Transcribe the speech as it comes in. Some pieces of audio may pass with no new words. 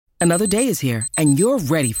Another day is here, and you're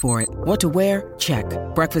ready for it. What to wear? Check.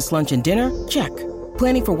 Breakfast, lunch, and dinner? Check.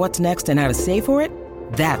 Planning for what's next and how to save for it?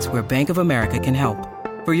 That's where Bank of America can help.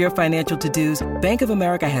 For your financial to-dos, Bank of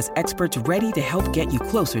America has experts ready to help get you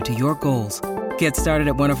closer to your goals. Get started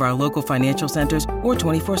at one of our local financial centers or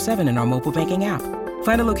 24/7 in our mobile banking app.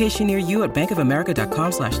 Find a location near you at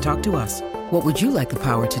bankofamerica.com/talktous. What would you like the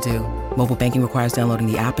power to do? Mobile banking requires downloading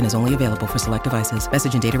the app and is only available for select devices.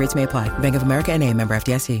 Message and data rates may apply. Bank of America N.A., member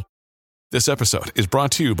FDIC. This episode is brought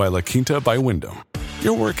to you by La Quinta by Wyndham.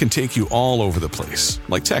 Your work can take you all over the place,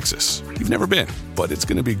 like Texas. You've never been, but it's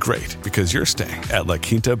going to be great because you're staying at La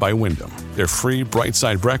Quinta by Wyndham. Their free Bright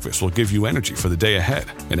Side breakfast will give you energy for the day ahead.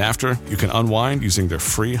 And after, you can unwind using their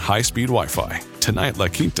free high-speed Wi-Fi. Tonight, La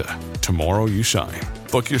Quinta. Tomorrow, you shine.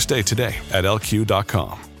 Book your stay today at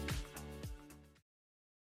lq.com.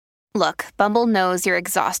 Look, Bumble knows you're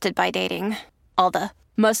exhausted by dating. All the,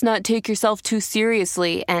 must not take yourself too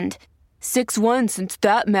seriously, and 6'1" since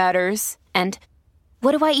that matters, and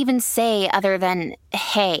what do I even say other than,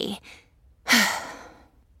 hey?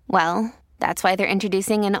 Well, that's why they're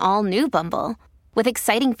introducing an all-new Bumble, with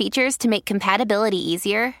exciting features to make compatibility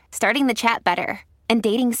easier, starting the chat better, and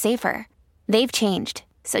dating safer. They've changed,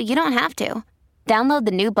 so you don't have to. Download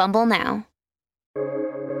the new Bumble now.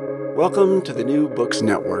 Welcome to the New Books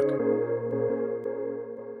Network.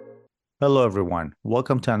 Hello, everyone.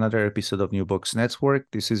 Welcome to another episode of New Books Network.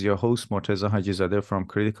 This is your host, Morteza Hajizadeh from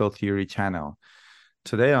Critical Theory Channel.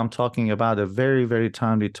 Today, I'm talking about a very, very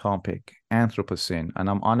timely topic, Anthropocene, and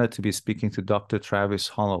I'm honored to be speaking to Dr. Travis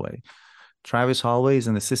Holloway. Travis Holloway is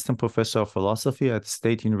an assistant professor of philosophy at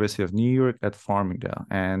State University of New York at Farmingdale,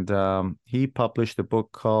 and he published a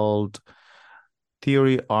book called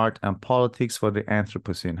Theory, Art, and Politics for the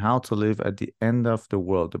Anthropocene, How to Live at the End of the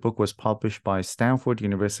World. The book was published by Stanford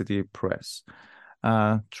University Press.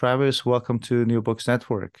 Travis, welcome to New Books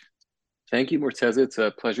Network. Thank you, Morteza. It's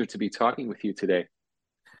a pleasure to be talking with you today.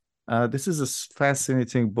 This is a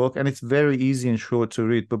fascinating book, and it's very easy and short to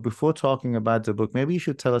read. But before talking about the book, maybe you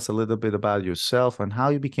should tell us a little bit about yourself and how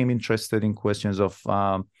you became interested in questions of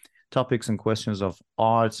topics and questions of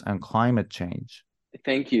arts and climate change.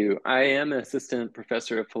 Thank you. I am an assistant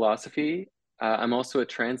professor of philosophy. I'm also a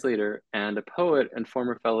translator and a poet and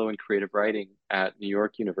former fellow in creative writing at New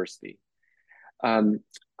York University.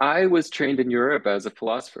 I was trained in Europe as a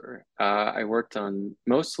philosopher. I worked on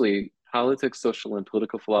mostly politics, social and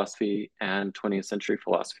political philosophy, and 20th century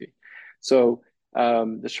philosophy. So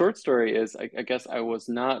the short story is, I guess I was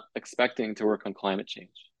not expecting to work on climate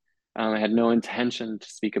change. I had no intention to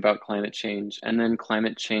speak about climate change, and then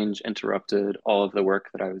climate change interrupted all of the work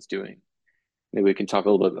that I was doing. Maybe we can talk a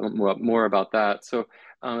little bit more about that. So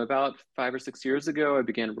about 5 or 6 years ago, I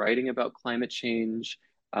began writing about climate change.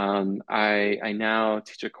 I now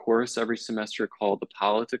teach a course every semester called The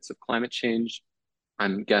Politics of Climate Change.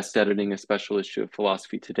 I'm guest editing a special issue of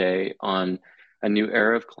Philosophy Today on a new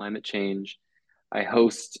era of climate change. I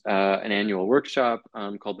host an annual workshop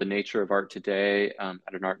called The Nature of Art Today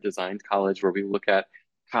at an art design college, where we look at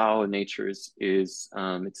how nature is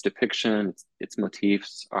its depiction, its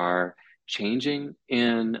motifs are changing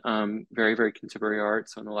in very, very contemporary art.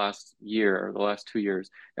 So in the last year or the last 2 years,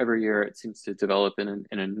 every year it seems to develop in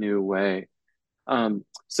a new way.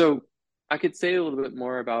 So I could say a little bit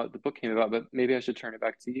more about the book came about, but maybe I should turn it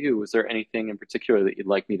back to you. Was there anything in particular that you'd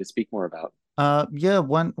like me to speak more about? Yeah,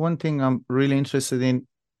 one thing I'm really interested in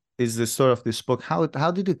is the sort of this book. How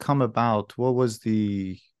did it come about? What was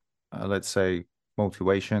the, let's say,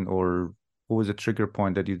 motivation, or what was the trigger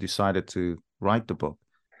point that you decided to write the book?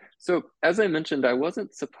 So as I mentioned, I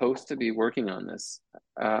wasn't supposed to be working on this.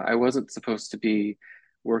 I wasn't supposed to be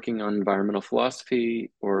working on environmental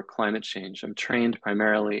philosophy or climate change. I'm trained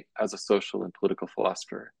primarily as a social and political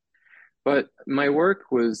philosopher. But my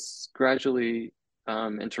work was gradually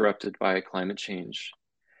interrupted by climate change.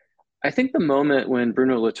 I think the moment when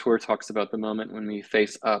Bruno Latour talks about the moment when we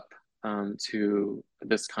face up to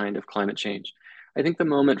this kind of climate change, I think the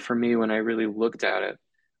moment for me when I really looked at it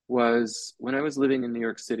was when I was living in New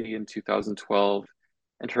York City in 2012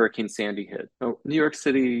 and Hurricane Sandy hit. Now, New York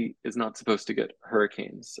City is not supposed to get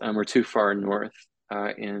hurricanes. We're too far north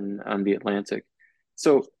in the Atlantic.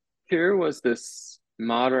 So here was this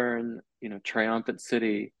modern, triumphant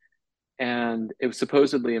city, and it was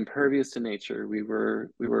supposedly impervious to nature. We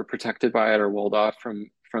were protected by it or walled off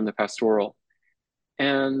from the pastoral.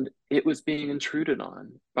 And it was being intruded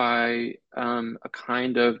on by a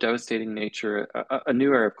kind of devastating nature, a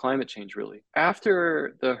new era of climate change, really.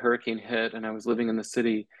 After the hurricane hit and I was living in the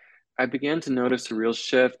city, I began to notice a real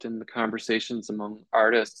shift in the conversations among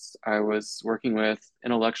artists I was working with,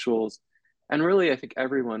 intellectuals, and really, I think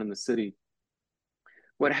everyone in the city,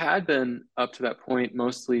 what had been up to that point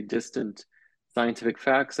mostly distant scientific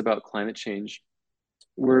facts about climate change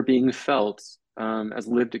were being felt as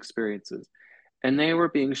lived experiences, and they were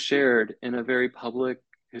being shared in a very public,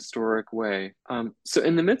 historic way. So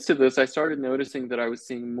in the midst of this, I started noticing that I was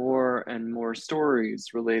seeing more and more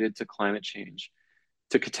stories related to climate change,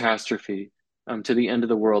 to catastrophe, to the end of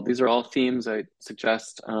the world. These are all themes I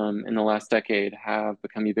suggest in the last decade have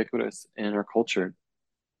become ubiquitous in our culture.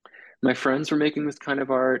 My friends were making this kind of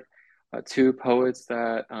art. Two poets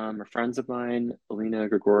that are friends of mine, Alina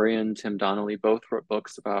Gregorian, Tim Donnelly, both wrote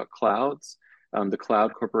books about clouds. The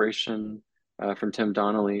Cloud Corporation from Tim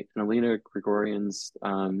Donnelly and Alina Gregorian's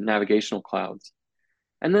Navigational Clouds.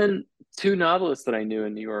 And then two novelists that I knew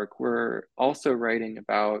in New York were also writing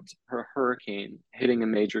about a hurricane hitting a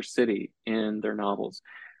major city in their novels.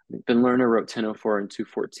 Ben Lerner wrote 1004 in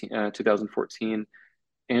 2014.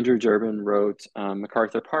 Andrew Durbin wrote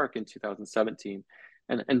MacArthur Park in 2017.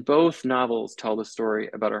 And both novels tell the story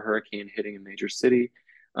about a hurricane hitting a major city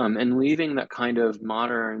and leaving that kind of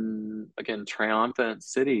modern, again, triumphant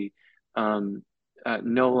city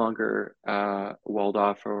no longer walled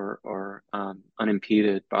off or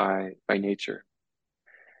unimpeded by nature.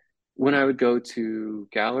 When I would go to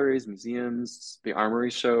galleries, museums, the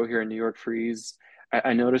Armory Show here in New York Freeze,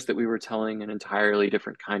 I noticed that we were telling an entirely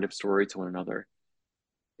different kind of story to one another.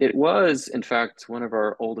 It was, in fact, one of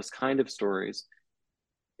our oldest kind of stories.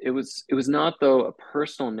 It was not, though, a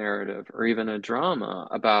personal narrative or even a drama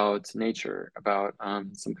about nature, about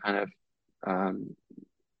some kind of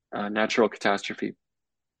natural catastrophe.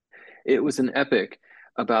 It was an epic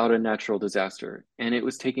about a natural disaster, and it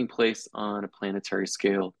was taking place on a planetary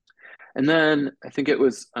scale. And then I think it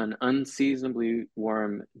was an unseasonably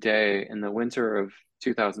warm day in the winter of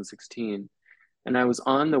 2016, and I was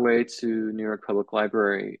on the way to New York Public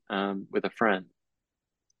Library with a friend.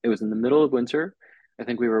 It was in the middle of winter. I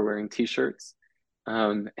think we were wearing t-shirts.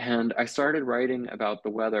 And I started writing about the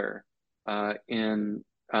weather in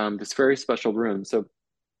this very special room. So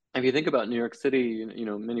if you think about New York City,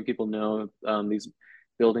 many people know these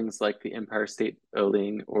buildings like the Empire State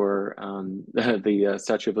Building or the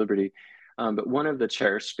Statue of Liberty. But one of the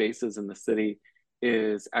cherished spaces in the city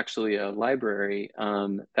is actually a library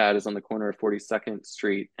that is on the corner of 42nd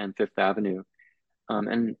Street and Fifth Avenue.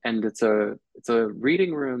 And it's a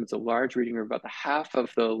reading room. It's a large reading room, about the half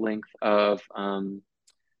of the length of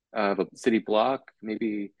a city block,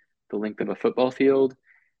 maybe the length of a football field.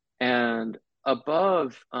 And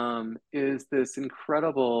above is this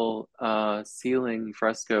incredible ceiling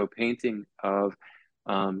fresco painting of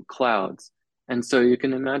clouds. And so you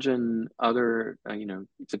can imagine other,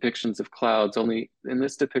 depictions of clouds. Only in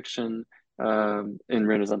this depiction, in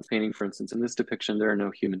Renaissance painting, for instance, in this depiction, there are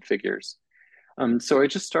no human figures. So I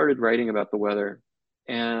just started writing about the weather,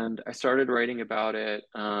 and I started writing about it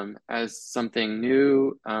as something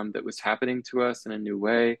new that was happening to us in a new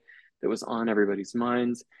way, that was on everybody's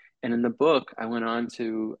minds. And in the book, I went on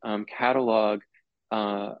to catalog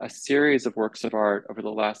a series of works of art over the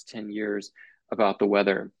last 10 years about the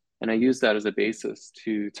weather. And I used that as a basis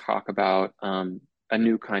to talk about a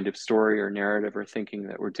new kind of story or narrative or thinking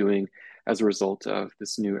that we're doing as a result of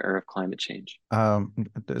this new era of climate change. A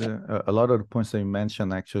lot of the points that you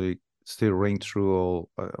mentioned actually still ring through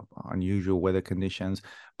all unusual weather conditions.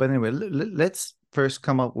 But anyway, let's first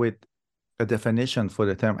come up with a definition for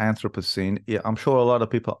the term Anthropocene. Yeah, I'm sure a lot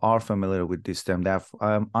of people are familiar with this term.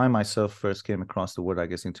 I myself first came across the word, I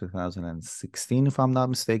guess, in 2016, if I'm not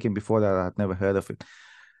mistaken. Before that, I had never heard of it.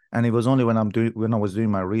 And it was only when I was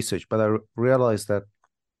doing my research, but I realized that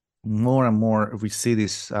more and more we see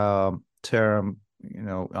this term,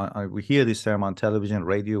 we hear this term on television,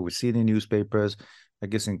 radio, we see it in newspapers. I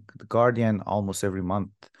guess in The Guardian, almost every month,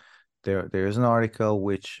 there is an article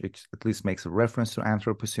which at least makes a reference to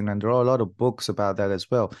Anthropocene, and there are a lot of books about that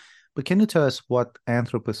as well. But can you tell us what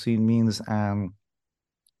Anthropocene means and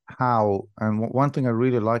how? And one thing I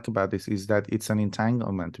really like about this is that it's an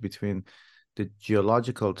entanglement between the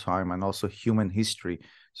geological time and also human history.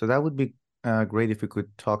 So that would be great if we could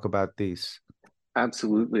talk about this.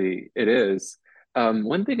 Absolutely, it is.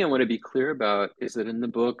 One thing I want to be clear about is that in the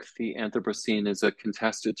book, the Anthropocene is a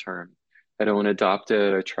contested term. I don't want to adopt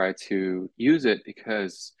it or try to use it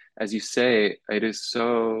because, as you say, it is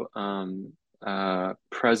so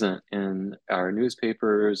present in our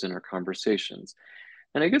newspapers and our conversations.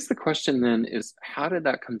 And I guess the question then is, how did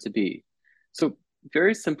that come to be? So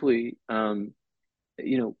very simply, as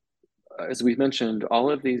we've mentioned,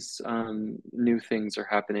 all of these new things are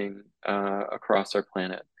happening across our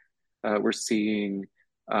planet. We're seeing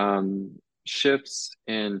shifts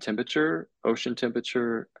in temperature, ocean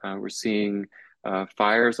temperature. We're seeing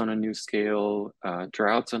fires on a new scale,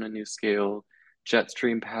 droughts on a new scale, jet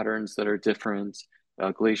stream patterns that are different,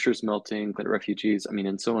 glaciers melting, refugees, I mean,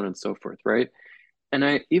 and so on and so forth, right?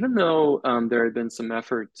 And even though there had been some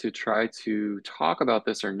effort to try to talk about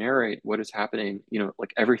this or narrate what is happening,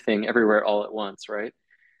 like everything, everywhere, all at once, right?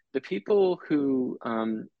 The people who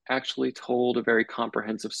actually told a very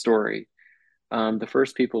comprehensive story, the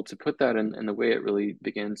first people to put that in the way it really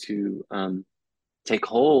began to take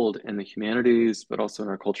hold in the humanities, but also in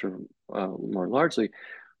our culture more largely,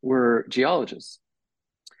 were geologists.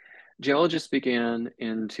 Geologists began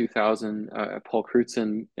in 2000, Paul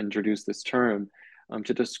Crutzen introduced this term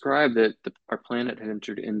to describe that our planet had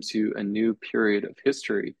entered into a new period of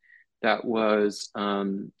history that was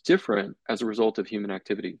different as a result of human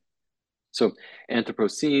activity. So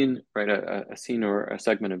Anthropocene, right, a scene or a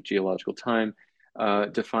segment of geological time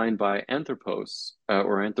defined by anthropos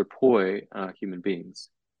or anthropoi, human beings.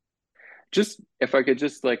 Just if I could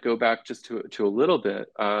just like go back just to a little bit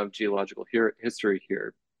of geological history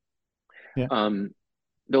here. Yeah.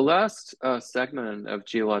 The last segment of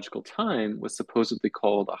geological time was supposedly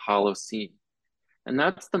called a Holocene. And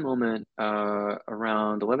that's the moment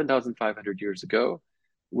around 11,500 years ago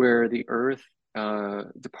where the Earth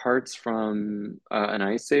departs from an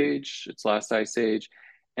ice age, its last ice age,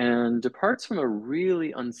 and departs from a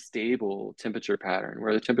really unstable temperature pattern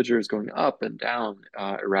where the temperature is going up and down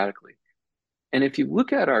erratically. And if you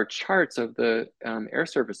look at our charts of the air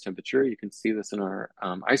surface temperature, you can see this in our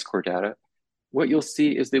ice core data, what you'll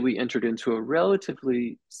see is that we entered into a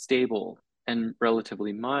relatively stable and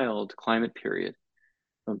relatively mild climate period.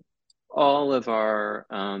 All of our,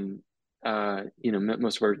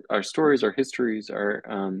 most of our stories, our histories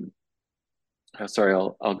are, sorry,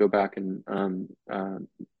 I'll go back and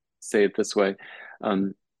say it this way.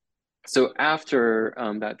 So after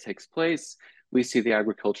that takes place, we see the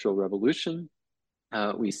agricultural revolution.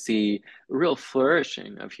 We see a real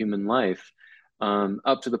flourishing of human life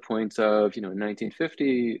up to the point of, in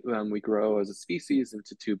 1950, we grow as a species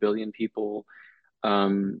into 2 billion people.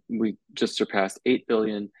 We just surpassed 8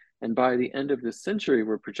 billion. And by the end of this century,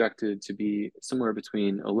 we're projected to be somewhere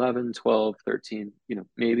between 11, 12, 13,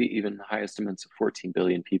 maybe even high estimates of 14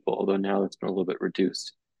 billion people, although now it's been a little bit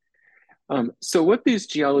reduced. So what these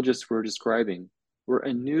geologists were describing were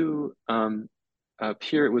a new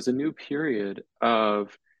period, was a new period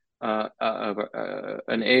of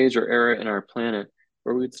an age or era in our planet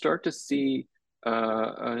where we'd start to see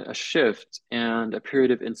a shift and a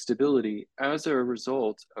period of instability as a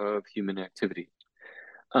result of human activity.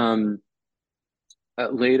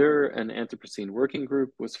 Later, an Anthropocene working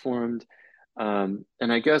group was formed. And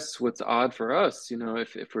I guess what's odd for us,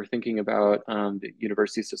 if we're thinking about the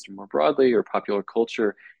university system more broadly or popular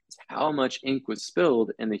culture, is how much ink was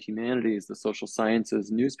spilled in the humanities, the social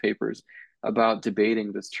sciences, newspapers about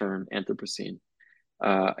debating this term Anthropocene.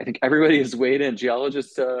 I think everybody has weighed in.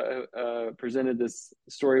 Geologists presented this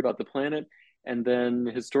story about the planet, and then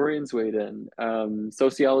historians weighed in,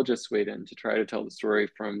 sociologists weighed in to try to tell the story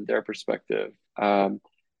from their perspective.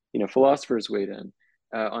 Philosophers weighed in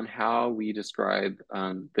on how we describe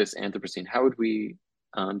this Anthropocene. How would we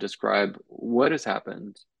describe what has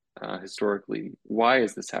happened historically? Why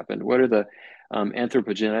has this happened? What are the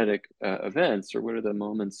anthropogenetic events, or what are the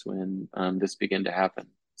moments when this began to happen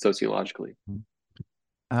sociologically?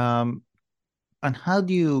 And how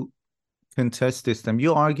do you contest this then?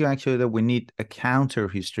 You argue actually that we need a counter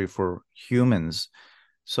history for humans.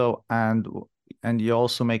 So, and you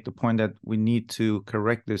also make the point that we need to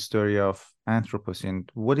correct the story of Anthropocene.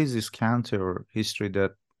 What is this counter history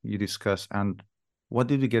that you discuss, and what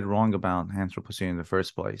did we get wrong about Anthropocene in the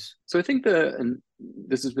first place? So I think and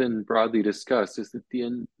this has been broadly discussed, is that the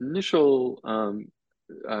initial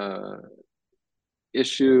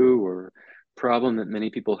issue or problem that many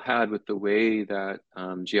people had with the way that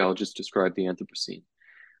geologists described the Anthropocene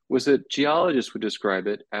was that geologists would describe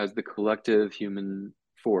it as the collective human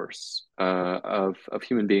force of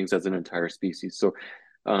human beings as an entire species. So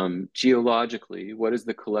geologically, what is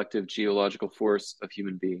the collective geological force of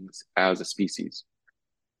human beings as a species?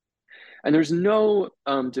 And there's no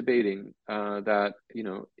debating that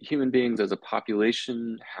human beings as a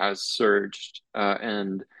population has surged,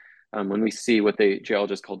 and when we see what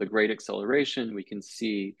geologists call the Great Acceleration, we can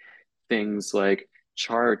see things like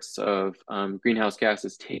charts of greenhouse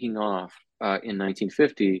gases taking off in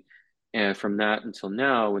 1950, and from that until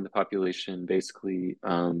now, when the population basically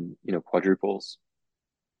quadruples.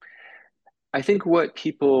 I think what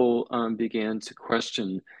people began to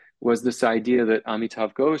question was this idea that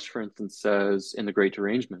Amitav Ghosh, for instance, says in The Great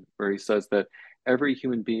Derangement, where he says that every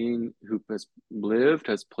human being who has lived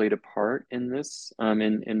has played a part in this,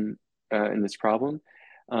 in in this problem,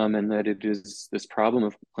 and that it is this problem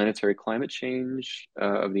of planetary climate change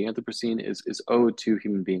of the Anthropocene is owed to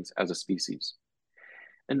human beings as a species.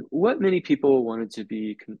 And what many people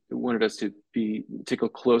wanted us to take a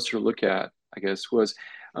closer look at, I guess, was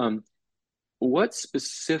what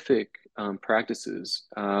specific practices,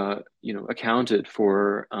 accounted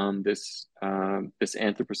for this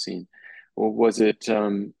Anthropocene? Or was it,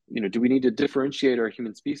 do we need to differentiate our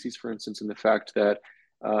human species, for instance, in the fact that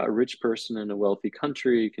a rich person in a wealthy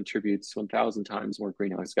country contributes 1,000 times more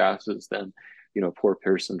greenhouse gases than, a poor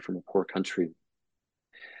person from a poor country?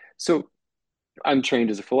 So I'm trained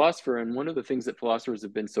as a philosopher, and one of the things that philosophers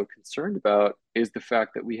have been so concerned about is the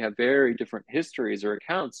fact that we have very different histories or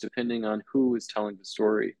accounts depending on who is telling the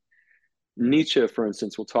story. Nietzsche, for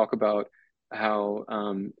instance, will talk about how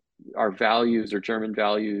our values or German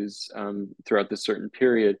values throughout this certain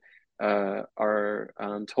period are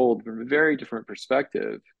told from a very different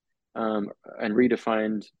perspective and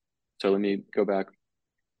redefined. So let me go back.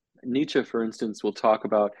 Nietzsche, for instance, will talk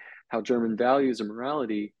about how German values and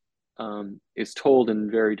morality is told in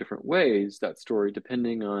very different ways, that story,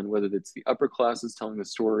 depending on whether it's the upper classes telling the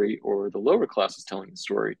story or the lower classes telling the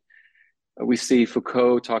story. We see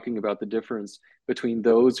Foucault talking about the difference between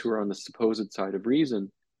those who are on the supposed side of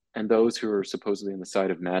reason and those who are supposedly on the side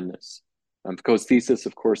of madness. Foucault's thesis,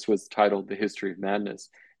 of course, was titled The History of Madness.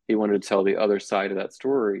 He wanted to tell the other side of that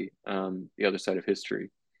story, the other side of history.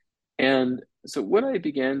 And so what I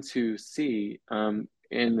began to see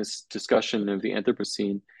in this discussion of the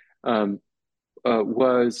Anthropocene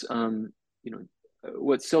was,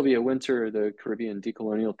 what Sylvia Wynter, the Caribbean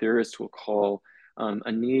decolonial theorist, will call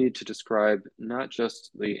a need to describe not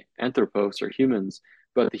just the anthropos or humans,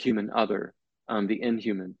 but the human other, the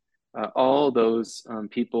inhuman. All those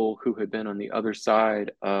people who had been on the other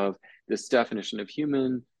side of this definition of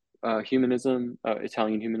humanism,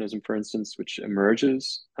 Italian humanism, for instance, which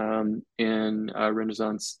emerges in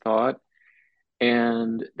Renaissance thought.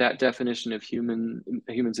 And that definition of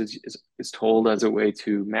humans is told as a way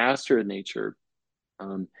to master nature.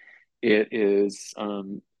 It is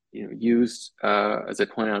used, as I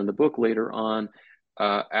point out in the book later on,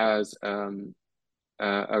 as a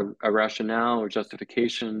rationale or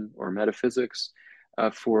justification or metaphysics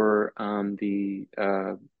for the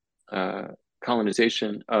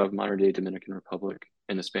colonization of modern-day Dominican Republic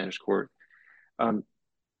in the Spanish court.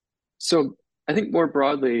 So I think more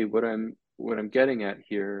broadly, what I'm getting at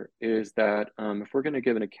here is that if we're going to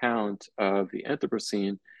give an account of the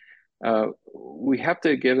Anthropocene, we have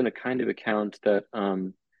to give a kind of account that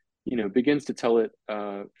begins to tell it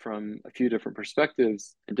from a few different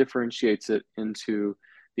perspectives and differentiates it into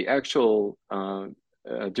the actual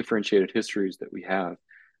differentiated histories that we have.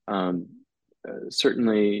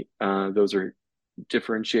 Certainly, those are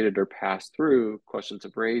differentiated or passed through questions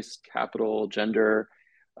of race, capital, gender,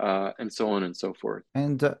 and so on and so forth.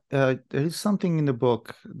 And there is something in the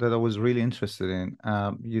book that I was really interested in.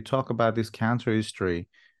 You talk about this counter history,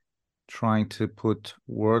 trying to put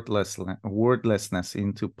wordlessness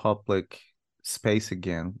into public space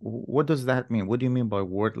again. What does that mean? What do you mean by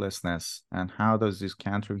wordlessness? And how does this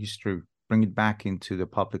counter history bring it back into the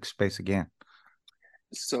public space again?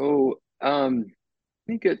 So let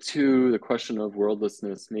me get to the question of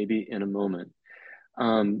wordlessness maybe in a moment.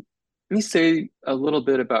 Let me say a little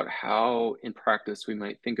bit about how, in practice, we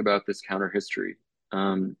might think about this counter history,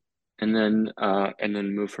 and then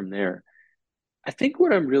move from there. I think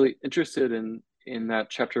what I'm really interested in that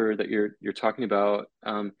chapter that you're talking about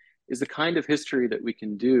is the kind of history that we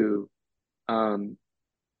can do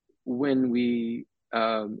when we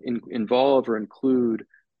involve or include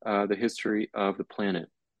the history of the planet,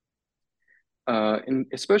 and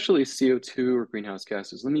especially CO2 or greenhouse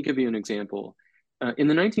gases. Let me give you an example. In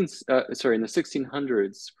the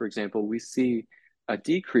 1600s, for example, we see a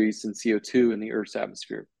decrease in CO2 in the Earth's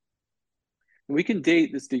atmosphere. And we can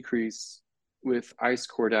date this decrease with ice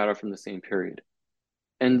core data from the same period.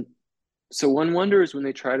 And so one wonders, when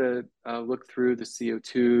they try to look through the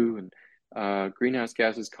CO2 and greenhouse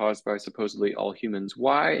gases caused by supposedly all humans,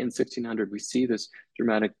 why in 1600 we see this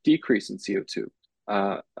dramatic decrease in CO2,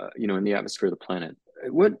 in the atmosphere of the planet.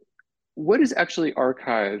 What is actually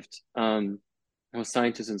archived,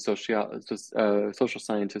 scientists and social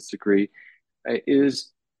scientists agree,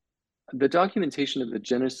 is the documentation of the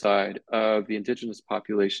genocide of the indigenous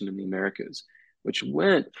population in the Americas, which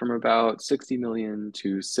went from about 60 million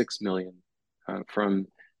to 6 million from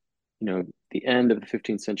the end of the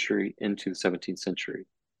 15th century into the 17th century.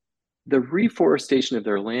 The reforestation of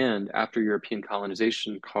their land after European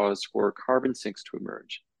colonization caused for carbon sinks to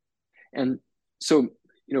emerge. And so,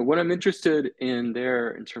 what I'm interested in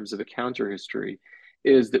there in terms of a counter history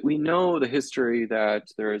is that we know the history that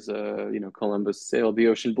there is Columbus sailed the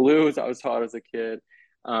ocean blue, as I was taught as a kid.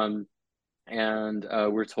 And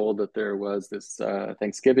we're told that there was this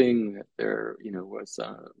Thanksgiving, that there, was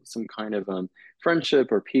some kind of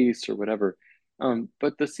friendship or peace or whatever.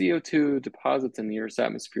 But the CO2 deposits in the Earth's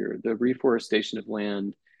atmosphere, the reforestation of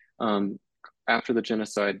land after the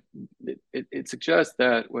genocide, it suggests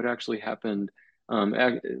that what actually happened,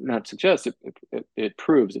 not suggests, it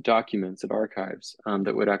proves, it documents, it archives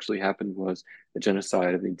that what actually happened was the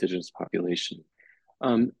genocide of the indigenous population.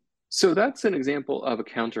 So that's an example of a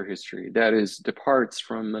counter history that departs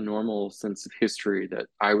from a normal sense of history that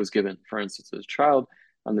I was given, for instance, as a child,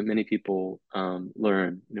 that many people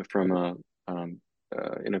learn, from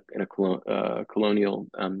in a colonial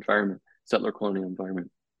environment, settler colonial environment.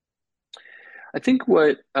 I think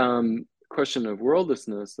what question of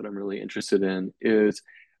worldlessness that I'm really interested in is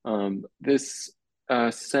this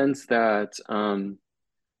sense that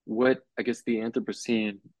what I guess the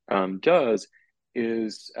Anthropocene does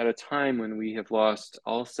is, at a time when we have lost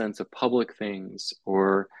all sense of public things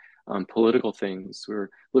or political things. We're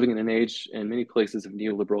living in an age in many places of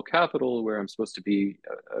neoliberal capital where I'm supposed to be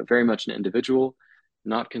very much an individual,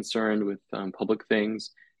 not concerned with public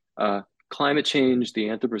things. Climate change, the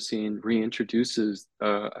Anthropocene, reintroduces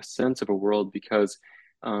a sense of a world because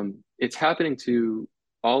it's happening to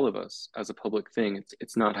all of us as a public thing.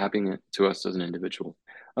 It's not happening to us as an individual.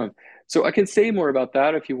 So I can say more about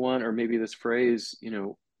that if you want, or maybe this phrase,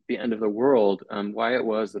 the end of the world, why it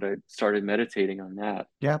was that I started meditating on that.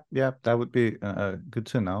 Yeah, that would be good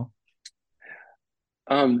to know.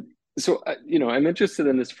 So, I'm interested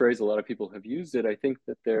in this phrase. A lot of people have used it. I think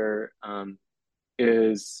that there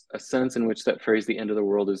is a sense in which that phrase, the end of the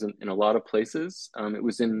world, is in a lot of places. It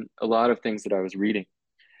was in a lot of things that I was reading.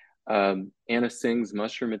 Anna Singh's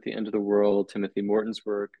Mushroom at the End of the World, Timothy Morton's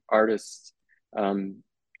work, artists.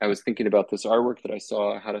 I was thinking about this artwork that I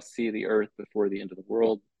saw, How to See the Earth Before the End of the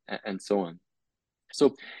World, and so on.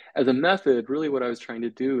 So as a method, really what I was trying to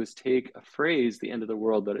do is take a phrase, the end of the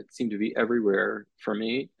world, that it seemed to be everywhere for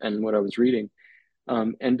me and what I was reading,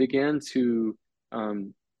 and began to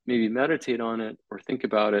maybe meditate on it or think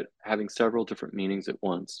about it having several different meanings at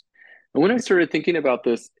once. And when I started thinking about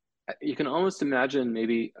this, you can almost imagine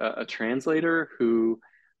maybe a translator who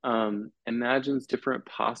imagines different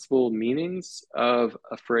possible meanings of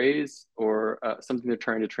a phrase or something they're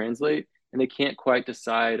trying to translate, and they can't quite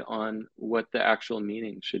decide on what the actual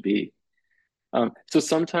meaning should be. So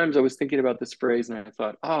sometimes I was thinking about this phrase and I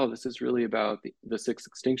thought, oh, this is really about the sixth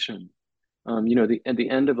extinction. The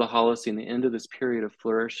end of the Holocene, the end of this period of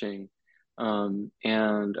flourishing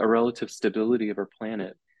and a relative stability of our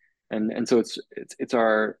planet. And so it's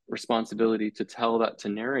our responsibility to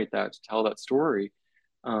narrate that, to tell that story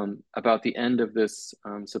about the end of this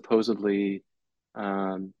supposedly,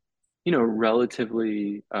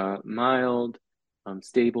 relatively mild,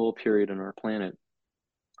 stable period on our planet.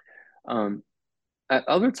 At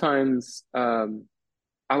other times,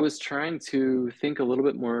 I was trying to think a little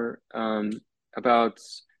bit more about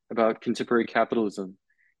contemporary capitalism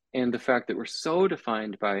and the fact that we're so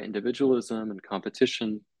defined by individualism and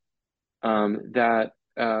competition that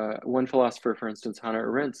one philosopher, for instance, Hannah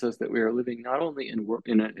Arendt, says that we are living not only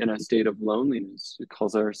in a state of loneliness, it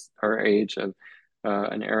calls our age of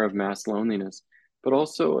an era of mass loneliness, but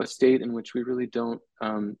also a state in which we really don't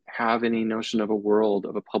have any notion of a world,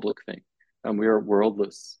 of a public thing. We are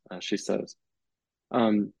worldless, she says.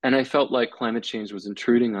 And I felt like climate change was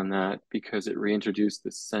intruding on that because it reintroduced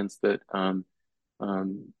this sense that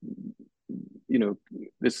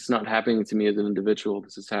this is not happening to me as an individual.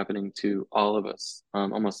 This is happening to all of us,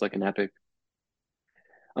 almost like an epic.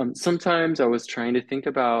 Sometimes I was trying to think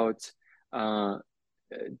about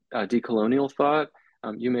decolonial thought.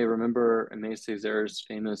 You may remember Aimé Césaire's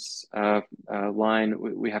famous line,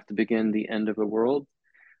 "We have to begin the end of the world."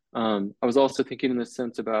 I was also thinking in the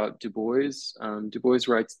sense about Du Bois. Du Bois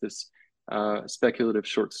writes this speculative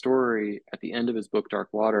short story at the end of his book, Dark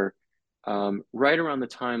Water, right around the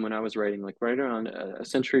time when I was writing, like right around a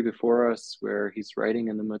century before us, where he's writing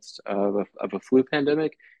in the midst of a flu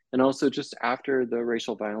pandemic, and also just after the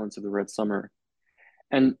racial violence of the Red Summer.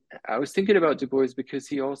 And I was thinking about Du Bois because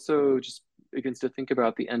he also just begins to think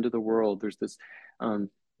about the end of the world. There's this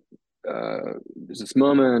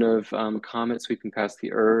moment of a comet sweeping past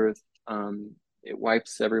the Earth. It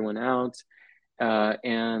wipes everyone out.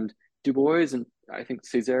 And Du Bois, and I think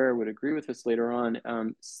Césaire would agree with this later on,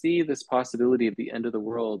 see this possibility of the end of the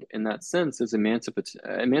world in that sense as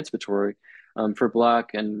emancipatory for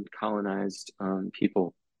Black and colonized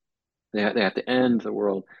people. They have to end the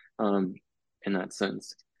world in that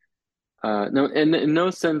sense. No, in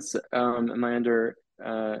no sense am I under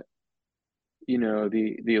the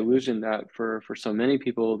illusion that for so many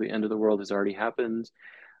people, the end of the world has already happened.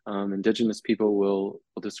 Indigenous people will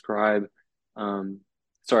describe,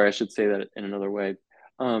 sorry, I should say that in another way.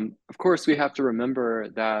 Of course, we have to remember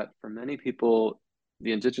that for many people,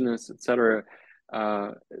 the indigenous, etc.,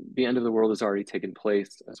 the end of the world has already taken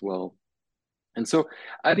place as well. And so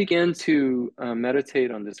I began to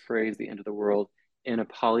meditate on this phrase, the end of the world, in a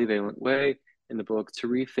polyvalent way in the book to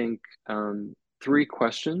rethink three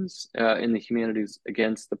questions in the humanities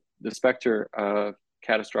against the specter of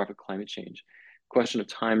catastrophic climate change. Question of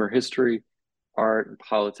time or history, art and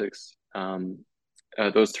politics.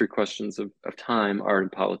 Those three questions of time, art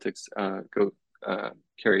and politics go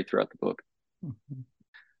carry throughout the book.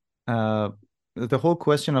 The whole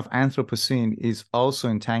question of Anthropocene is also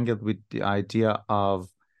entangled with the idea of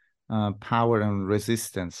power and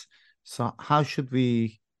resistance. So how should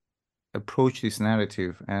we approach this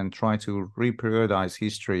narrative and try to reperiodize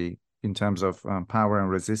history in terms of power and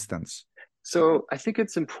resistance? So I think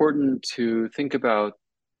it's important to think about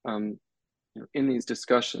in these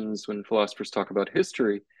discussions when philosophers talk about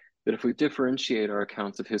history, that if we differentiate our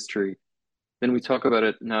accounts of history, then we talk about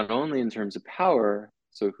it not only in terms of power,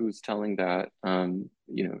 so who's telling that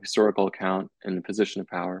historical account and the position of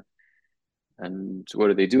power, and what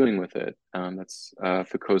are they doing with it? That's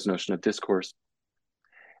Foucault's notion of discourse.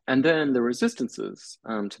 And then the resistances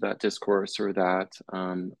to that discourse or that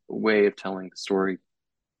way of telling the story.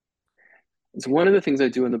 So one of the things I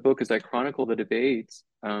do in the book is I chronicle the debates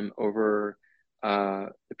over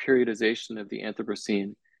the periodization of the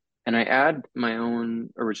Anthropocene, and I add my own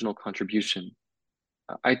original contribution.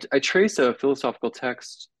 I trace a philosophical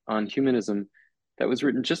text on humanism that was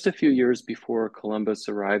written just a few years before Columbus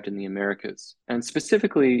arrived in the Americas. And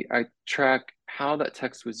specifically, I track how that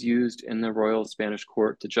text was used in the Royal Spanish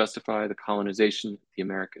court to justify the colonization of the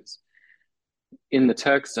Americas. In the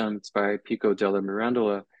text, it's by Pico della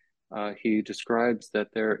Mirandola, he describes that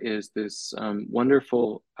there is this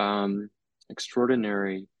wonderful,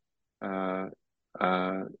 extraordinary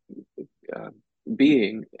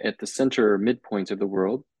being at the center, midpoint of the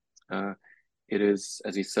world. It is,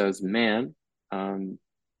 as he says, man,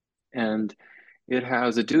 and it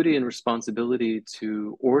has a duty and responsibility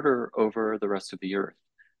to order over the rest of the earth.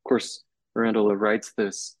 Of course, Mirandola writes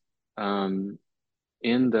this in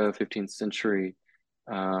the 15th century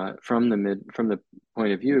from the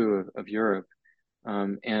point of view of Europe,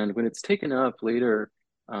 and when it's taken up later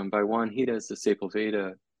by Juan Gines de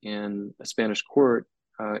Sepulveda in a Spanish court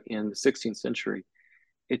in the 16th century,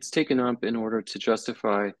 it's taken up in order to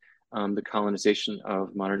justify the colonization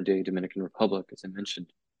of modern-day Dominican Republic, as I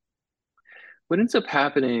mentioned. What ends up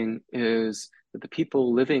happening is that the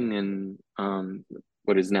people living in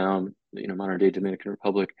what is now, modern-day Dominican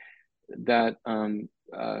Republic, that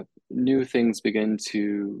new things begin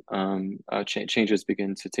to changes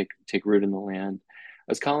begin to take root in the land.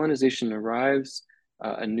 As colonization arrives,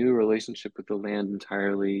 a new relationship with the land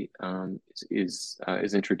entirely is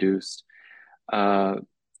introduced.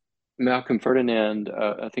 Malcolm Ferdinand,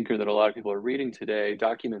 a thinker that a lot of people are reading today,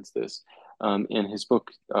 documents this in his book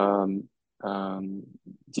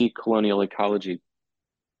Decolonial Ecology.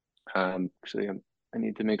 Actually, I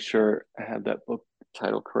need to make sure I have that book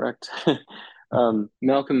title correct.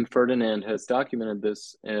 Malcolm Ferdinand has documented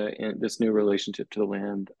this new relationship to the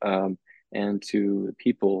land and to the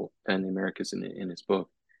people and the Americas in his book.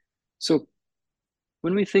 So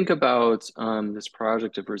when we think about this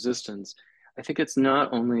project of resistance, I think it's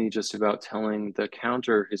not only just about telling the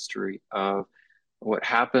counter history of what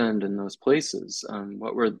happened in those places.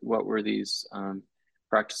 What were these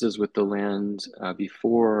practices with the land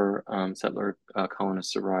before settler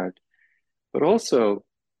colonists arrived? But also,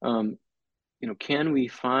 can we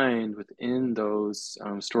find within those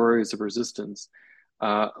stories of resistance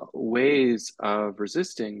ways of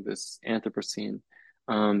resisting this Anthropocene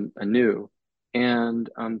anew? And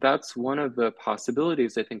that's one of the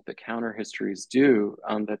possibilities I think that counter histories do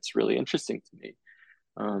that's really interesting to me.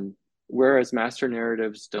 Whereas master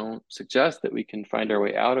narratives don't suggest that we can find our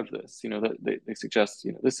way out of this, they suggest,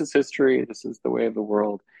 this is history, this is the way of the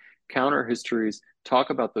world. Counter histories talk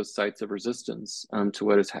about those sites of resistance to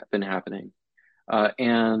what has been happening.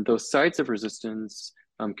 And those sites of resistance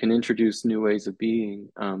can introduce new ways of being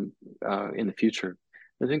in the future.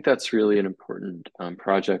 I think that's really an important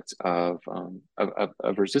project of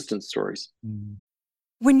resistance stories.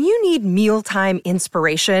 When you need mealtime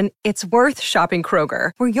inspiration, it's worth shopping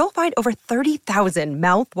Kroger, where you'll find over 30,000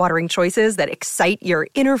 mouth-watering choices that excite your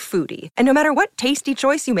inner foodie. And no matter what tasty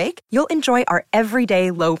choice you make, you'll enjoy our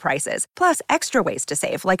everyday low prices, plus extra ways to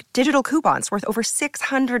save, like digital coupons worth over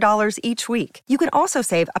 $600 each week. You can also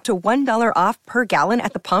save up to $1 off per gallon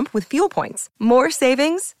at the pump with fuel points. More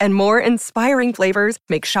savings and more inspiring flavors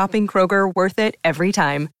make shopping Kroger worth it every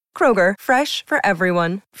time. Kroger, fresh for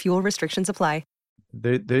everyone. Fuel restrictions apply.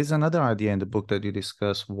 There is another idea in the book that you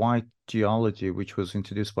discuss, white geology, which was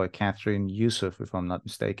introduced by Catherine Yusuf, if I'm not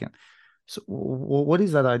mistaken. So what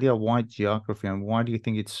is that idea of white geography, and why do you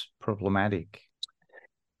think it's problematic?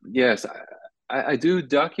 Yes, I do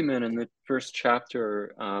document in the first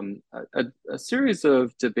chapter a series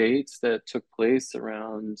of debates that took place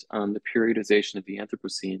around the periodization of the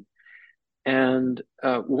Anthropocene. And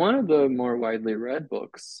one of the more widely read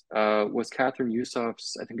books was Catherine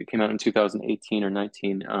Yusuf's, I think it came out in 2018 or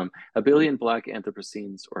 19, A Billion Black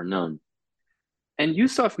Anthropocenes or None. And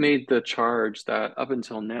Yusuf made the charge that up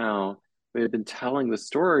until now, we had been telling the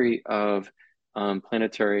story of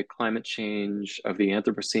planetary climate change, of the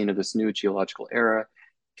Anthropocene, of this new geological era,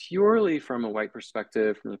 purely from a white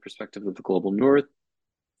perspective, from the perspective of the global north.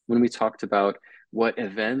 When we talked about what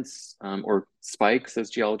events or spikes, as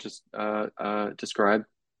geologists describe,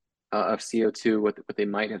 of CO2, what they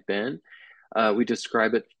might have been, we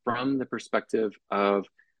describe it from the perspective of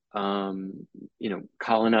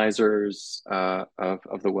colonizers, of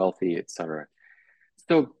the wealthy, etc.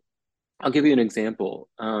 So I'll give you an example.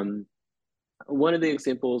 One of the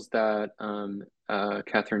examples that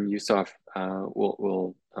Catherine Yusuf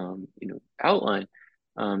will outline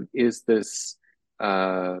is this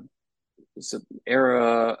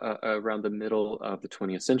era around the middle of the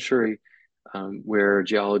 20th century, where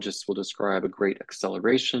geologists will describe a great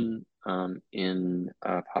acceleration in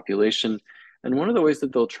population. And one of the ways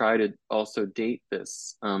that they'll try to also date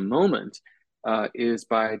this moment is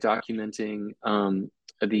by documenting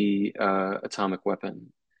the atomic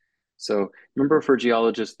weapon. So remember, for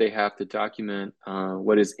geologists, they have to document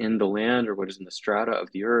what is in the land or what is in the strata of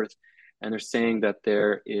the earth. And they're saying that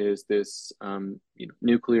there is this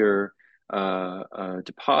nuclear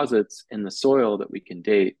deposits in the soil that we can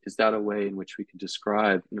date. Is that a way in which we can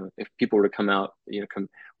describe, if people were to come out, come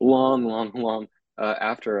long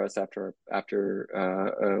after us, after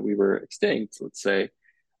we were extinct, let's say,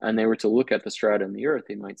 and they were to look at the strata in the earth,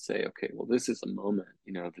 they might say, okay, well, this is a moment,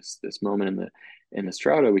 this moment in the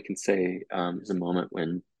strata, we can say is a moment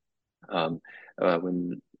when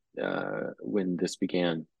this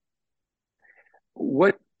began.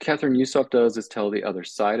 What Catherine Yusuf does is tell the other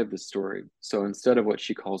side of the story. So instead of what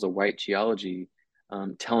she calls a white geology,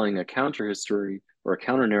 telling a counter history or a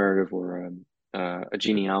counter narrative or a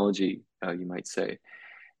genealogy, you might say.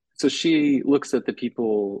 So she looks at the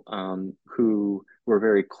people who were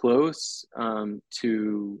very close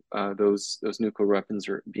to those nuclear weapons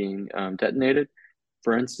are being detonated.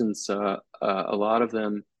 For instance, a lot of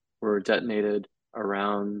them were detonated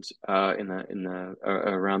around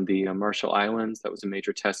around the Marshall Islands. That was a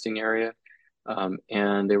major testing area,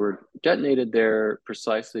 and they were detonated there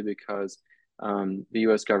precisely because the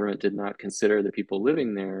U.S. government did not consider the people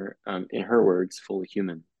living there, in her words, fully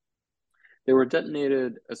human. They were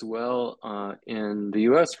detonated as well in the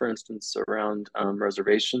U.S., for instance, around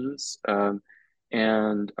reservations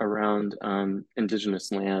and around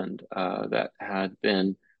indigenous land that had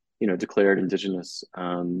been, declared indigenous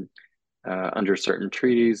under certain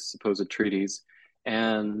treaties, supposed treaties,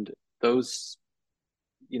 and those,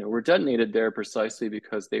 were detonated there precisely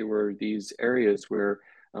because they were these areas where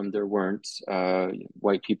there weren't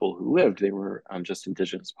white people who lived. They were just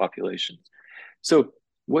indigenous populations. So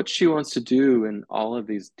what she wants to do in all of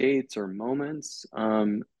these dates or moments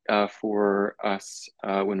for us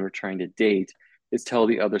when we're trying to date is tell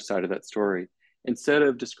the other side of that story. Instead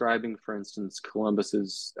of describing, for instance,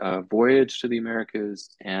 Columbus's voyage to the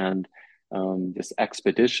Americas and this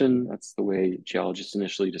expedition, that's the way geologists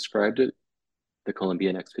initially described it, the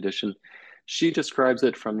Columbian expedition, she describes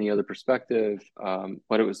it from the other perspective,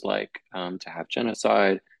 what it was like to have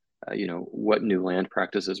genocide, what new land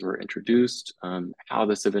practices were introduced, how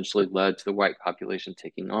this eventually led to the white population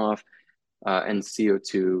taking off, and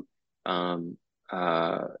CO2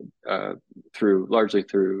 largely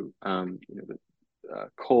through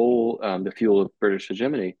coal, the fuel of British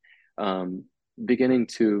hegemony, beginning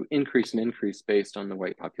to increase based on the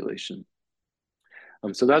white population.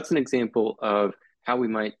 So that's an example of how we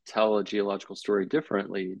might tell a geological story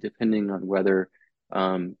differently, depending on whether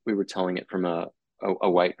we were telling it from a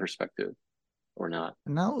white perspective or not.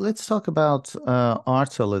 Now let's talk about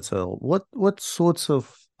art a little. What sorts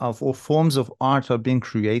of or forms of art are being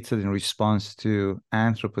created in response to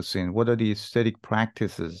Anthropocene? What are the aesthetic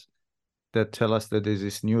practices that tell us that there's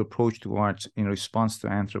this new approach to art in response to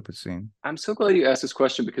Anthropocene? I'm so glad you asked this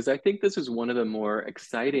question because I think this is one of the more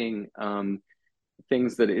exciting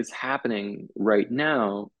things that is happening right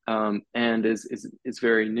now, and is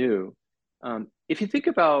very new. If you think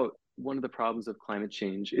about one of the problems of climate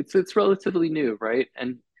change, it's relatively new, right?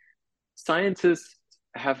 And scientists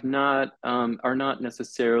have not are not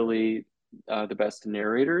necessarily the best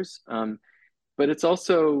narrators, but it's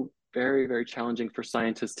also very, very challenging for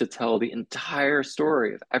scientists to tell the entire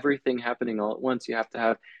story of everything happening all at once. You have to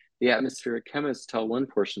have the atmospheric chemists tell one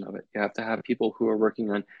portion of it. You have to have people who are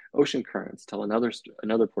working on ocean currents tell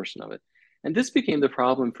another portion of it. And this became the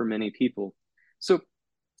problem for many people. So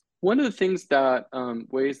one of the things that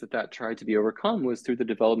ways that tried to be overcome was through the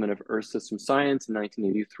development of Earth system science in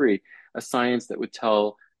 1983, a science that would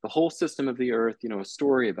tell the whole system of the Earth, a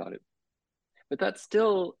story about it. But that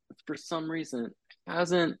still, for some reason,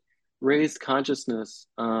 hasn't raised consciousness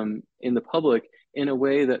in the public in a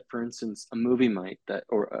way that, for instance, a movie might,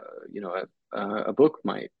 or a book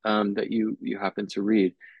might, that you happen to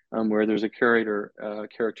read, where there's a character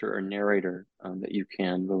or narrator that you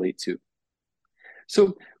can relate to.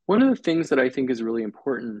 So one of the things that I think is really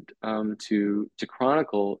important to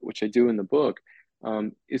chronicle, which I do in the book,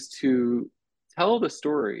 is to tell the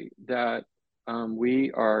story that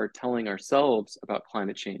we are telling ourselves about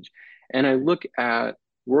climate change. And I look at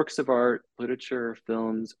works of art, literature,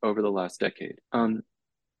 films over the last decade.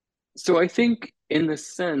 So I think in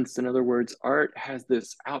this sense, in other words, art has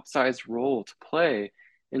this outsized role to play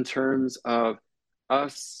in terms of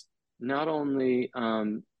us not only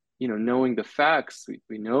knowing the facts.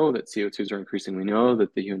 We know that CO2s are increasing. We know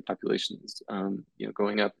that the human population is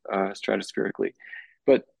going up stratospherically,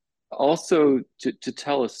 but also to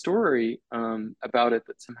tell a story about it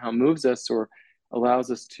that somehow moves us or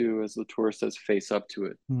allows us to, as Latour says, face up to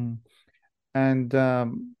it. And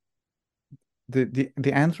the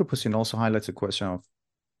Anthropocene also highlights a question of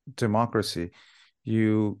democracy.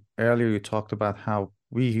 Earlier you talked about how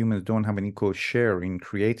we humans don't have an equal share in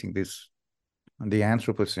creating the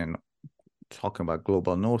Anthropocene, talking about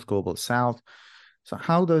global North, global South. So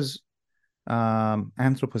how does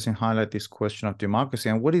Anthropocene highlight this question of democracy,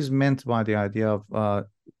 and what is meant by the idea of,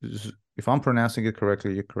 if I'm pronouncing it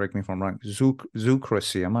correctly, you correct me if I'm wrong,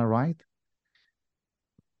 zoocracy, am I right?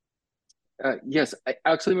 Yes,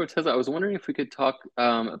 actually, Morteza, I was wondering if we could talk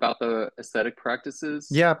about the aesthetic practices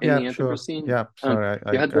in the Anthropocene. Sure. Yeah, sorry,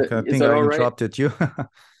 I is think that I all right? interrupted you.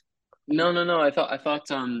 No. I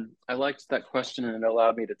thought I liked that question, and it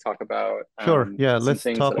allowed me to talk about sure. Yeah, some let's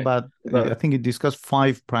things talk about. I think you discussed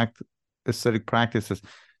 5 aesthetic practices.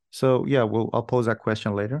 So yeah, I'll pose that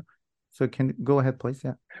question later. So can go ahead, please.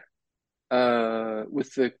 Yeah.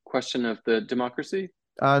 With the question of the democracy?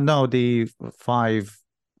 No, the 5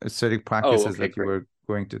 aesthetic practices that you were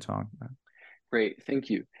going to talk about. Great, thank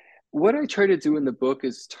you. What I try to do in the book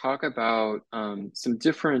is talk about some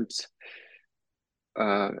different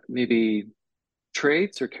maybe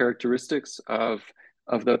traits or characteristics of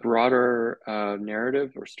the broader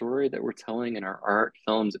narrative or story that we're telling in our art,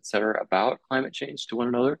 films, etc., about climate change to one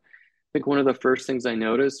another. I think one of the first things I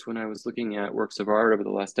noticed when I was looking at works of art over the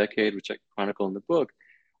last decade, which I chronicle in the book,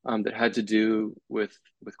 that had to do with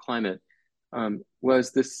climate,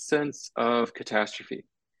 was this sense of catastrophe.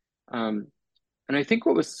 And I think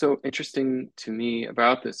what was so interesting to me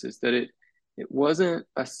about this is that it wasn't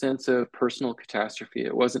a sense of personal catastrophe.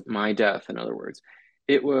 It wasn't my death, in other words.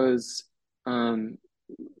 It was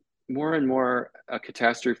more and more a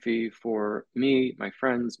catastrophe for me, my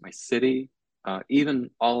friends, my city, even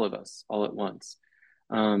all of us, all at once.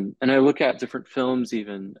 And I look at different films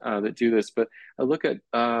even that do this, but I look at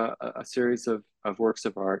a series of works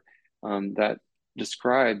of art that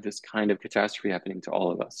describe this kind of catastrophe happening to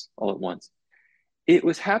all of us, all at once. It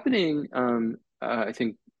was happening, I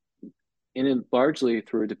think, largely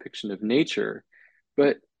through a depiction of nature,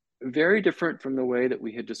 but very different from the way that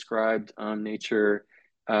we had described nature,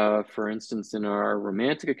 for instance, in our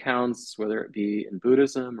romantic accounts, whether it be in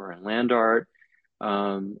Buddhism or in land art,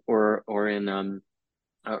 or in the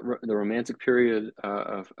Romantic period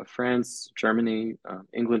of France, Germany,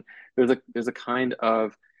 England. There's a kind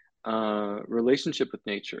of relationship with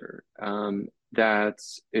nature that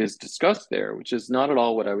is discussed there, which is not at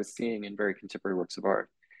all what I was seeing in very contemporary works of art.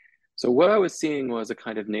 So what I was seeing was a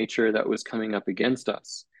kind of nature that was coming up against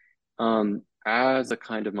us as a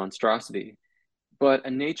kind of monstrosity, but a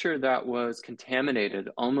nature that was contaminated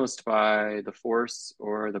almost by the force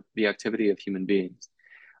or the activity of human beings.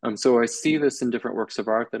 So I see this in different works of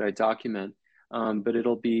art that I document, but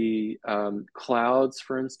it'll be clouds,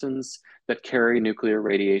 for instance, that carry nuclear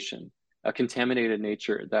radiation, a contaminated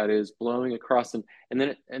nature that is blowing across. And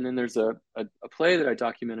then there's a play that I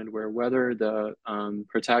documented where whether the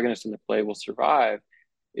protagonist in the play will survive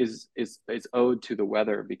is owed to the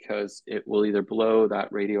weather, because it will either blow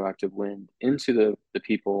that radioactive wind into the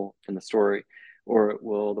people in the story, or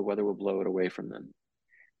the weather will blow it away from them.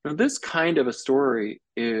 Now, this kind of a story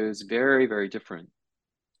is very, very different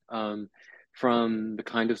from the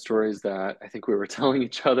kind of stories that I think we were telling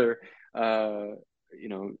each other, 2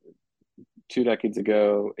 decades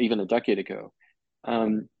ago, even a decade ago.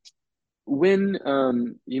 When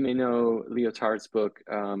you may know Lyotard's book,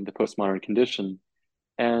 The Postmodern Condition,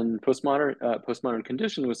 and postmodern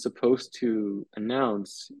condition was supposed to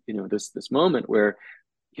announce, this moment where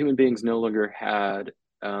human beings no longer had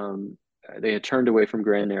they had turned away from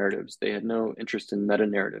grand narratives. They had no interest in meta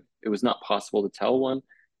narrative. It was not possible to tell one,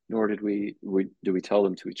 nor do we tell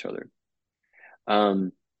them to each other.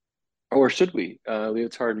 Or should we?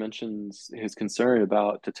 Lyotard mentions his concern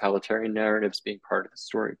about totalitarian narratives being part of the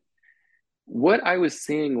story. What I was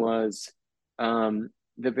seeing was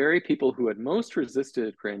the very people who had most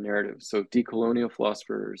resisted grand narratives, so decolonial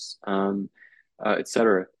philosophers,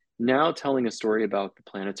 etc., now telling a story about a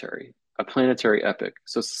planetary epic.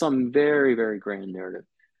 So some very, very grand narrative.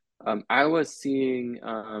 I was seeing,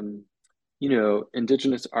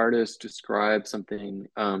 indigenous artists describe something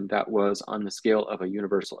that was on the scale of a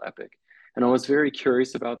universal epic. And I was very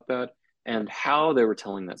curious about that and how they were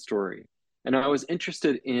telling that story. And I was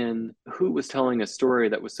interested in who was telling a story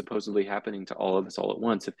that was supposedly happening to all of us all at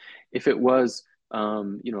once. If it was,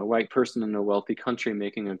 a white person in a wealthy country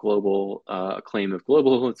making a global claim of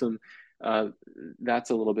globalism, that's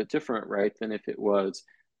a little bit different, right? Than if it was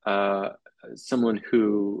someone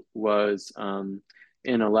who was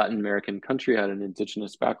in a Latin American country, had an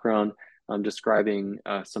indigenous background, describing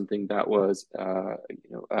something that was, a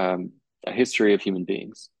history of human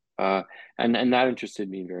beings. And that interested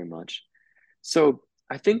me very much. So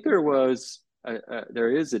I think there is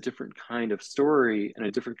a different kind of story and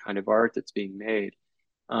a different kind of art that's being made.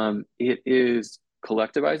 It is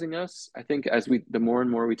collectivizing us. I think the more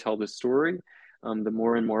and more we tell this story, the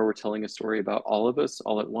more and more we're telling a story about all of us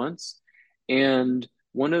all at once. And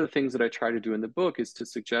one of the things that I try to do in the book is to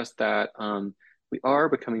suggest that we are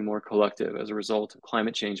becoming more collective as a result of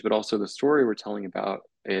climate change, but also the story we're telling about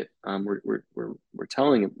it. We're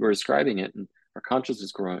telling it, we're describing it, and our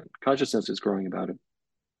consciousness is growing about it.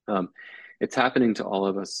 It's happening to all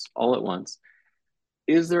of us all at once.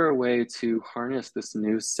 Is there a way to harness this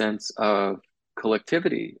new sense of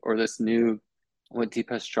collectivity, or this new, what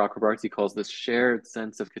Deepesh Chakrabarti calls this shared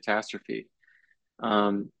sense of catastrophe?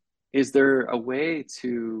 Is there a way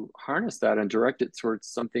to harness that and direct it towards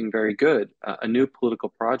something very good, a new political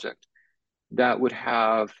project that would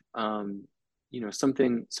have,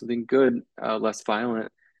 something good, less violent,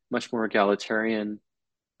 much more egalitarian,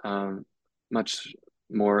 much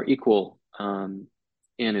more equal in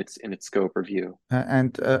its scope or view?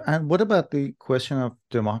 And what about the question of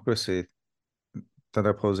democracy that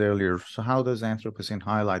I posed earlier? So how does Anthropocene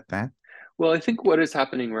highlight that? Well, I think what is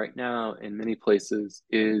happening right now in many places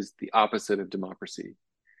is the opposite of democracy.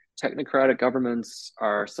 Technocratic governments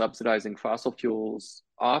are subsidizing fossil fuels,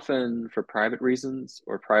 often for private reasons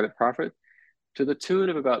or private profit, to the tune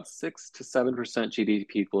of about 6 to 7%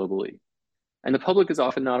 GDP globally. And the public is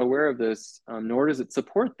often not aware of this, nor does it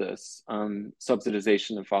support this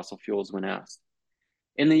subsidization of fossil fuels when asked.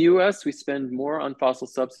 In the US, we spend more on fossil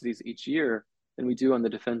subsidies each year than we do on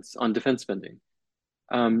defense spending.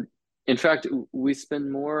 In fact, we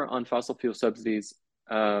spend more on fossil fuel subsidies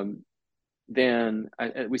we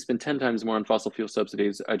spend 10 times more on fossil fuel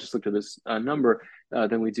subsidies, I just looked at this number,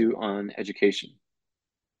 than we do on education.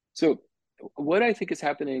 So what I think is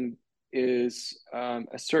happening is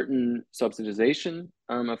a certain subsidization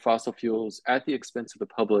of fossil fuels at the expense of the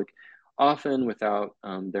public, often without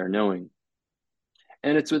their knowing.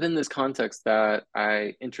 And it's within this context that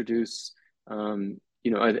I introduce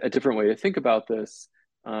a different way to think about this,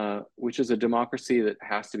 which is a democracy that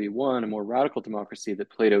has to be a more radical democracy that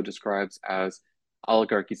Plato describes as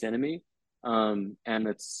oligarchy's enemy. And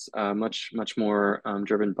it's much more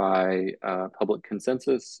driven by public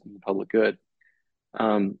consensus and public good.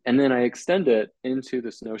 And then I extend it into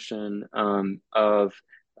this notion of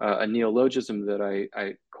a neologism that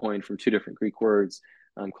I coined from 2 different Greek words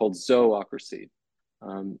called zoocracy.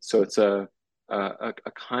 So it's a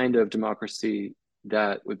kind of democracy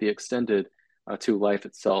that would be extended to life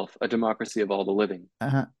itself, a democracy of all the living.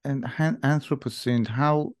 And Anthropocene,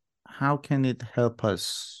 how can it help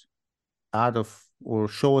us out of, or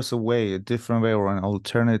show us a way, a different way, or an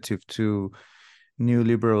alternative to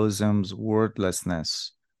neoliberalism's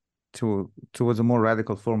wordlessness towards a more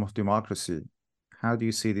radical form of democracy? How do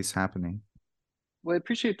you see this happening? Well, I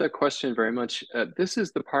appreciate that question very much. This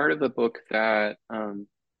is the part of the book that, to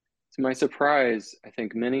my surprise, I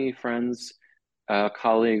think many friends,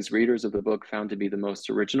 colleagues, readers of the book found to be the most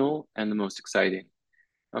original and the most exciting.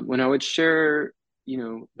 When I would share,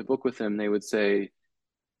 the book with them, they would say,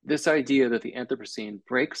 this idea that the Anthropocene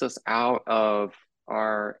breaks us out of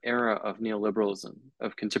our era of neoliberalism,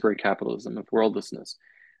 of contemporary capitalism, of worldlessness.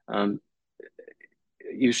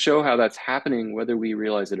 You show how that's happening whether we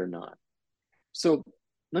realize it or not. So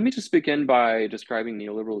let me just begin by describing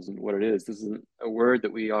neoliberalism, what it is. This isn't a word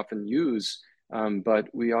that we often use, but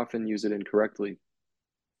we often use it incorrectly.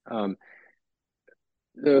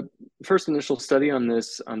 The first initial study on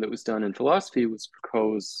this that was done in philosophy was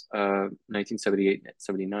Foucault's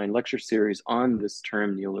 1978-79 lecture series on this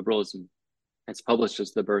term neoliberalism. It's published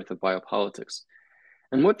as The Birth of Biopolitics.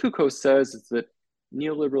 And what Foucault says is that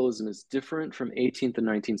neoliberalism is different from 18th and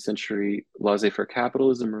 19th century laissez-faire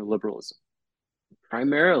capitalism or liberalism,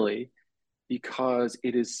 primarily because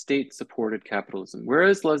it is state-supported capitalism,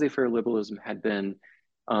 whereas laissez-faire liberalism had been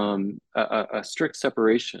a strict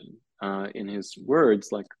separation in his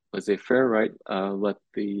words, like laissez-faire, right? Let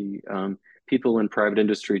the people in private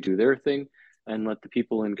industry do their thing and let the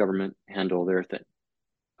people in government handle their thing.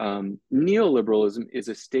 Neoliberalism is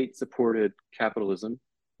a state-supported capitalism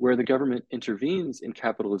where the government intervenes in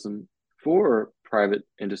capitalism for private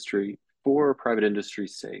industry's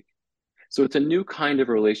sake. So it's a new kind of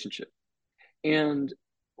relationship. And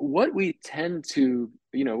what we tend to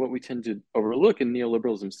overlook in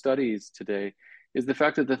neoliberalism studies today is the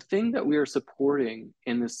fact that the thing that we are supporting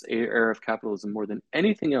in this era of capitalism more than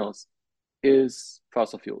anything else is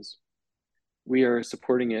fossil fuels. We are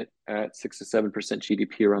supporting it at 6 to 7%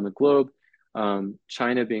 GDP around the globe,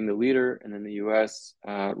 China being the leader, and then the US,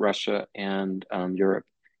 Russia, and Europe.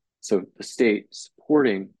 So the state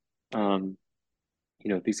supporting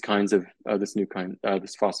these kinds of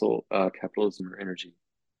this fossil capitalism or energy.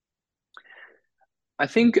 I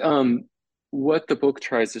think what the book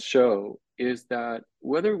tries to show is that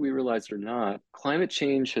whether we realize it or not, climate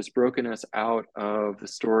change has broken us out of the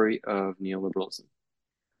story of neoliberalism.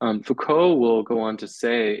 Foucault will go on to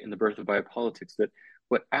say in The Birth of Biopolitics that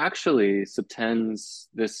what actually subtends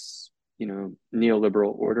this,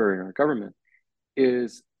 neoliberal order in our government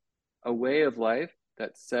is a way of life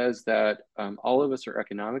that says that all of us are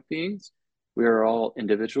economic beings. We are all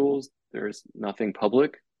individuals. There's nothing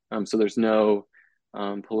public. So there's no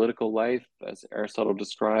political life, as Aristotle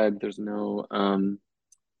described. There's no,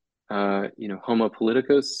 homo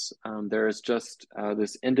politicus. There is just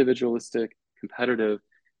this individualistic, competitive,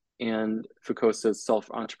 and Foucault says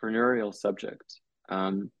self-entrepreneurial subject.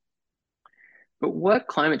 But what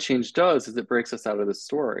climate change does is it breaks us out of the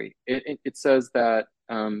story. It says that,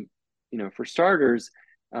 for starters,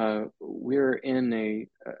 we're in a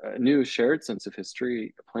new shared sense of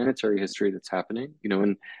history, a planetary history that's happening.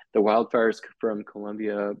 When the wildfires from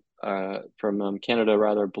Canada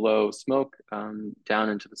rather, blow smoke down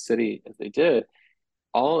into the city as they did,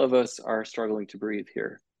 all of us are struggling to breathe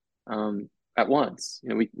here at once.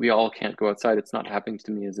 We all can't go outside. It's not happening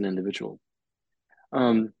to me as an individual.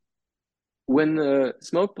 When the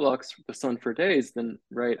smoke blocks the sun for days, then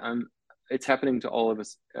it's happening to all of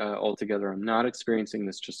us all together. I'm not experiencing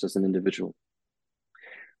this just as an individual.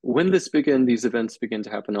 When these events begin to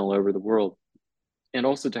happen all over the world, and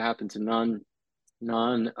also to happen to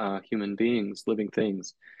non-human beings, living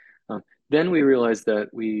things, then we realize that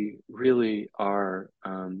we really are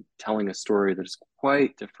telling a story that is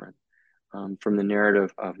quite different from the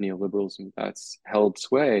narrative of neoliberalism that's held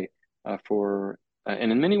sway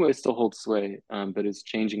and in many ways still holds sway, but is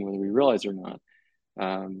changing whether we realize it or not.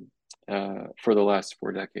 For the last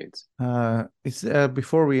 4 decades.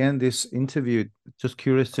 Before we end this interview, just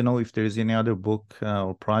curious to know if there's any other book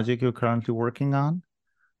or project you're currently working on?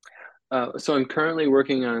 So I'm currently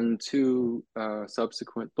working on 2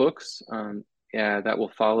 subsequent books that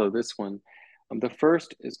will follow this one. The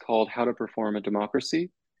first is called How to Perform a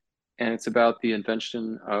Democracy, and it's about the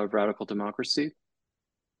invention of radical democracy.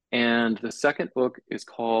 And the second book is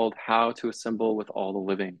called How to Assemble with All the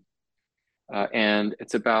Living. And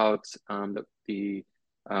it's about the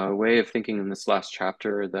way of thinking in this last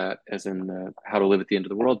chapter, that as in the How to Live at the End of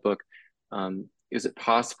the World book, is it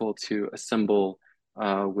possible to assemble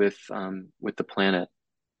with the planet?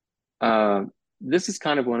 This is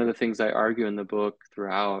kind of one of the things I argue in the book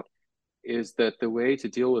throughout, is that the way to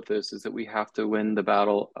deal with this is that we have to win the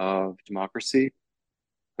battle of democracy.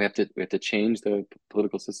 We have to change the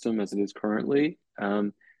political system as it is currently.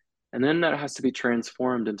 And then that has to be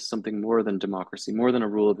transformed into something more than democracy, more than a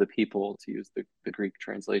rule of the people, to use the Greek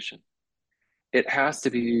translation. It has to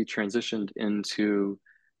be transitioned into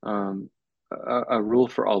a rule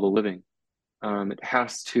for all the living. It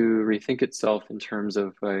has to rethink itself in terms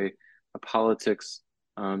of a politics,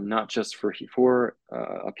 not just for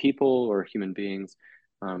a people or human beings,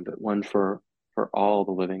 but one for all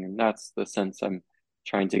the living. And that's the sense I'm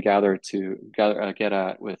trying to get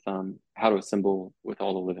at with how to assemble with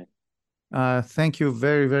all the living. Thank you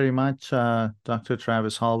very, very much, Dr.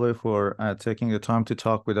 Travis Holloway, for taking the time to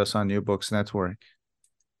talk with us on New Books Network.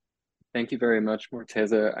 Thank you very much,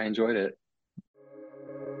 Morteza. I enjoyed it.